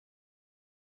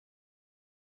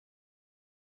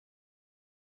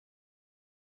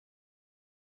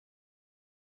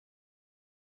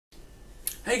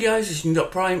Hey guys, it's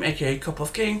Prime, aka Cup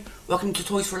of King. Welcome to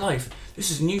Toys for Life.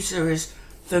 This is a new series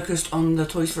focused on the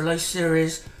Toys for Life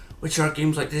series, which are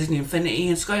games like Disney Infinity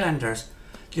and Skylanders.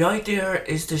 The idea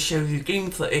is to show you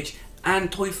game footage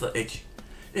and toy footage.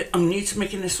 I'm new to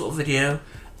making this sort of video,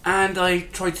 and I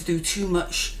tried to do too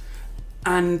much,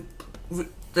 and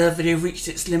the video reached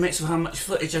its limits of how much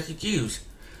footage I could use.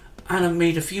 And I've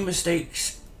made a few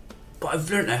mistakes, but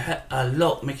I've learned a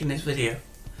lot making this video.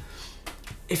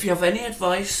 If you have any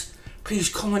advice, please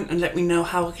comment and let me know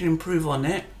how I can improve on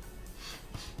it.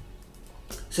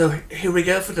 So here we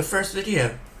go for the first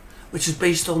video, which is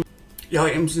based on the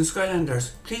items in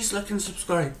Skylanders. Please like and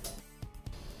subscribe.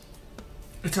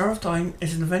 The Tower of Time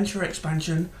is an adventure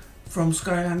expansion from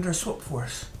Skylanders Swap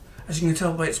Force, as you can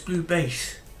tell by its blue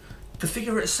base. The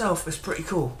figure itself is pretty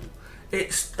cool.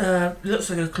 It looks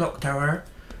like a clock tower.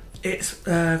 Its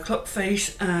clock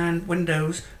face and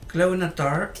windows glow in the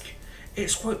dark.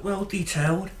 It's quite well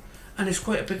detailed and it's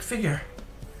quite a big figure.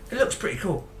 It looks pretty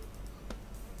cool.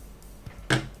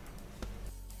 The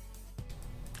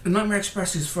Nightmare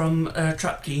Express is from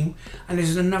Trap Team and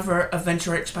is another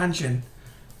adventure expansion.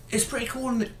 It's pretty cool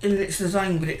in its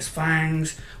design with its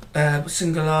fangs,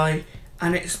 single eye,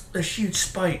 and its huge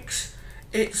spikes.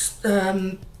 It's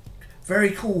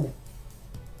very cool.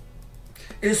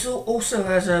 It also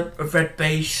has a red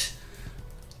base.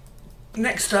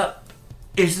 Next up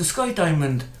is the Sky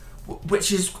Diamond,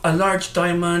 which is a large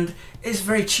diamond. It's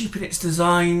very cheap in its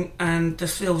design and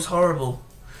this feels horrible.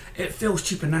 It feels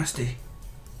cheap and nasty.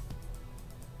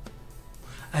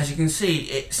 As you can see,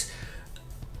 it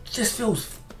just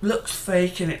looks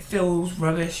fake and it feels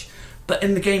rubbish, but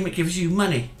in the game it gives you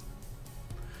money.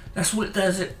 That's what it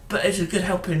does, but it's a good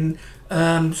help in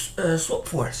Swap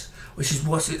Force, which is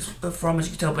what it's from, as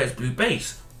you can tell by its blue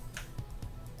base.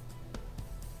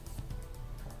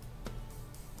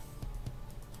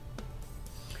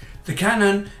 The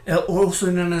cannon,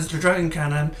 also known as the dragon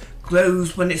cannon,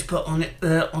 glows when it's put on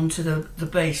onto the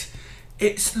base.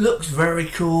 It looks very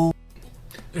cool.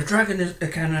 The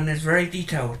cannon is very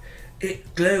detailed.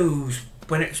 It glows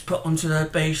when it's put onto the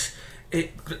base.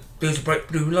 It glows a bright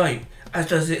blue light, as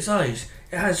does its eyes.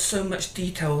 It has so much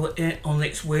detail on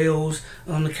its wheels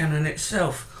and on the cannon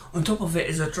itself. On top of it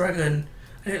is a dragon,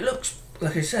 and it looks,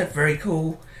 like I said, very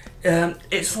cool.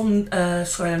 It's from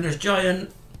Skylanders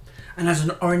Giant and has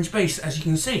an orange base, as you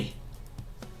can see.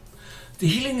 The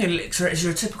healing elixir is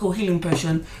your typical healing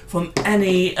potion from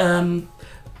any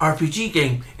RPG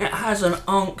game. It has an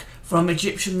Ankh from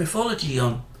Egyptian mythology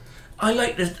on. I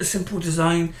like the simple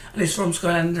design, and it's from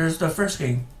Skylanders, the first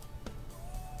game.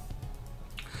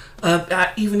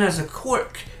 Even as a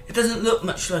quirk, it doesn't look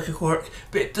much like a quirk,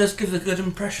 but it does give a good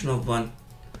impression of one.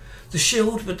 The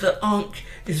shield with the Ankh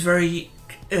is very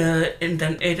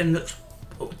indented and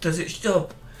does its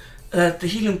job. The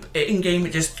healing in game,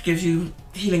 it just gives you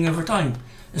healing over time.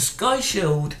 The Sky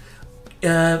Shield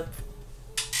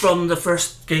from the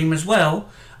first game as well,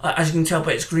 as you can tell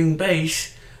by its green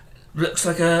base, looks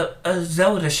like a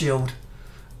Zelda shield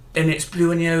in its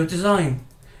blue and yellow design.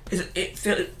 It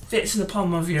fits in the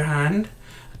palm of your hand,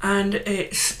 and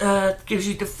it gives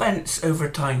you defense over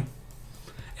time.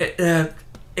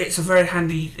 It's a very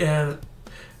handy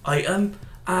item,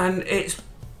 and it's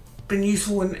been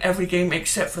useful in every game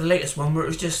except for the latest one, where it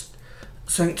was just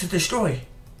something to destroy.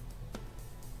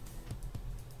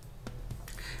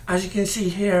 As you can see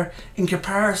here, in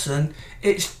comparison,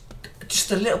 it's just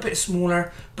a little bit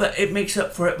smaller, but it makes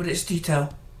up for it with its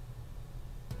detail.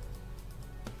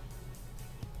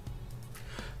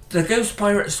 The Ghost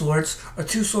Pirate swords are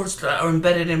two swords that are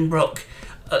embedded in rock,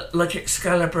 like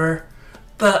Excalibur,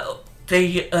 but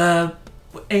they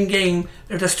in game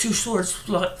they're just two swords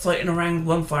fighting around,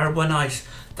 one fire, one ice,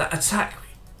 that attack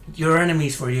your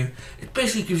enemies for you. It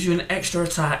basically gives you an extra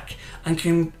attack and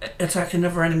can attack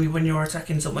another enemy when you're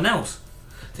attacking someone else.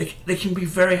 They can be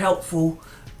very helpful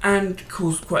and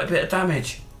cause quite a bit of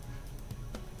damage.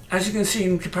 As you can see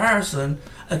in comparison,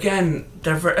 again,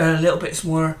 they're a little bit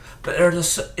smaller, but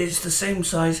it's the same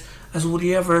size as all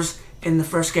the others in the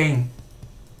first game.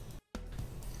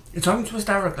 The Tongue Twist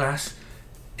Hourglass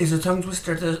is a tongue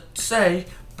twister to say,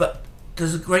 but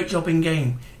does a great job in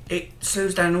game. It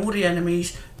slows down all the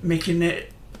enemies, making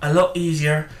it a lot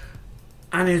easier,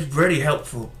 and is really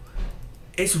helpful.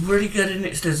 It's really good in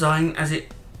its design, as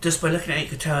it, just by looking at it, you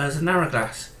could tell it's an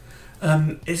hourglass.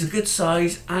 It's a good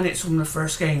size, and it's from the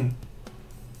first game.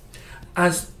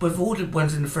 As with all the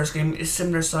ones in the first game, it's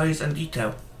similar size and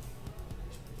detail.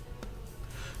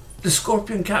 The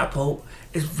Scorpion Catapult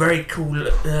is very cool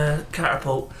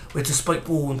catapult with a spike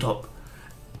ball on top.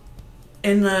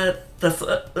 In the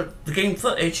game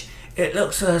footage, it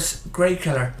looks a grey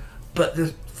colour, but the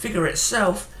figure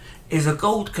itself is a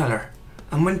gold colour,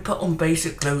 and when put on base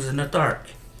it glows in the dark.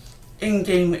 In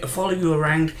game it will follow you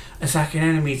around attacking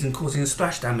enemies and causing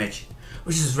splash damage,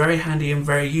 which is very handy and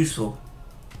very useful.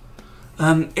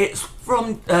 It's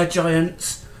from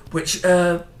Giants, which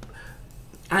and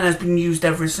has been used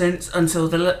ever since until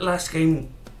the last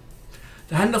game.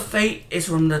 The Hand of Fate is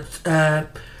from the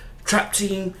Trap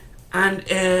team, and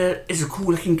is a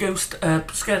cool looking ghost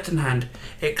skeleton hand.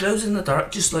 It glows in the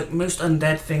dark just like most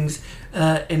undead things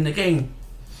in the game.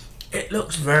 It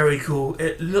looks very cool.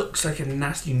 It looks like a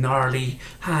nasty gnarly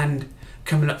hand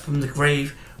coming up from the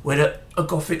grave with a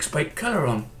gothic spiked colour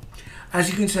on. As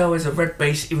you can tell, it's a red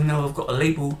base, even though I've got a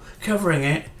label covering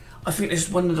it. I think this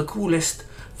is one of the coolest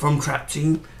from Trap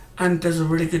Team, and does a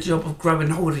really good job of grabbing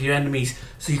hold of your enemies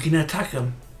so you can attack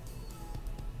them.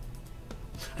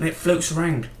 And it floats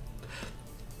around.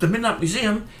 The Midnight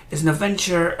Museum is an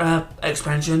adventure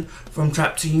expansion from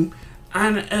Trap Team,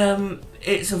 and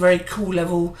it's a very cool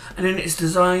level, and in its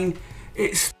design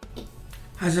it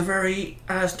has a very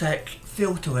Aztec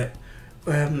feel to it.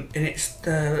 In its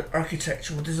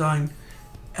architectural design,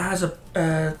 it has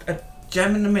a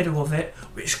gem in the middle of it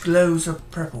which glows of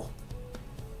purple.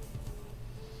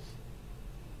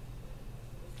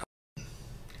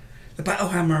 The battle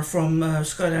hammer from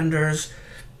Skylanders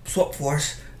Swap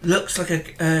Force looks like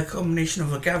a combination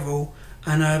of a gavel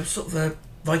and a sort of a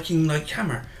Viking-like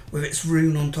hammer with its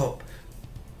rune on top.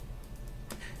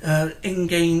 In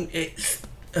game, it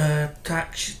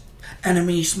attacks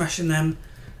enemies, smashing them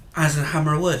as a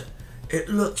hammer would. It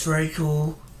looks very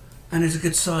cool and is a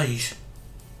good size.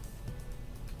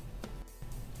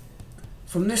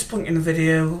 From this point in the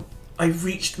video, I've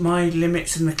reached my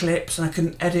limits in the clips and I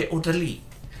couldn't edit or delete.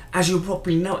 As you'll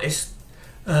probably notice,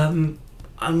 I'm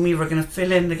either going to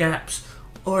fill in the gaps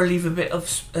or leave a bit of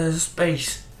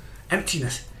space,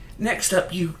 emptiness. Next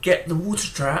up you get the water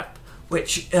trap,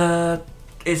 which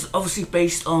is obviously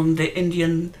based on the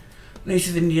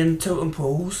native Indian totem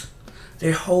poles.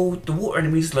 They hold the water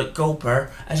enemies like Gulper.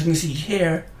 As you can see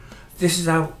here, this is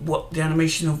what the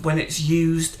animation of when it's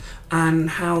used and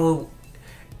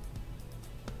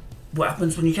what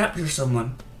happens when you capture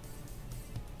someone.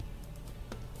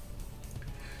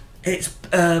 It's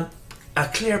a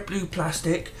clear blue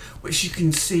plastic, which you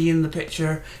can see in the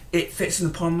picture. It fits in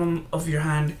the palm of your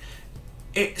hand.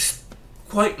 It's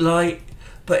quite light,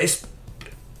 but it's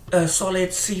a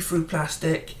solid see-through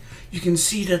plastic. You can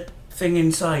see the thing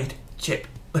inside. Chip.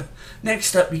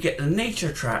 Next up you get the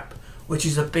nature trap, which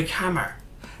is a big hammer.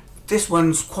 This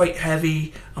one's quite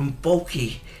heavy and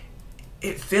bulky.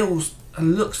 It feels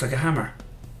and looks like a hammer.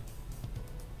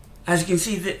 As you can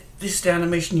see, this is the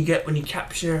animation you get when you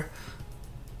capture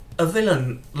a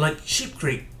villain like Sheep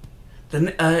Creek.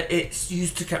 It's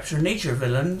used to capture nature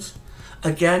villains.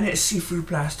 Again, it's see-through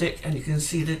plastic and you can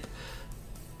see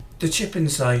the chip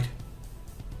inside.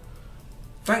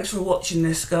 Thanks for watching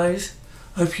this, guys.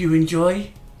 Hope you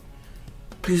enjoy.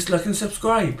 Please like and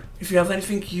subscribe. If you have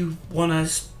anything you want to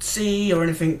see or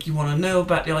anything you want to know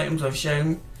about the items I've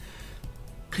shown,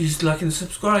 please like and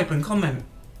subscribe and comment.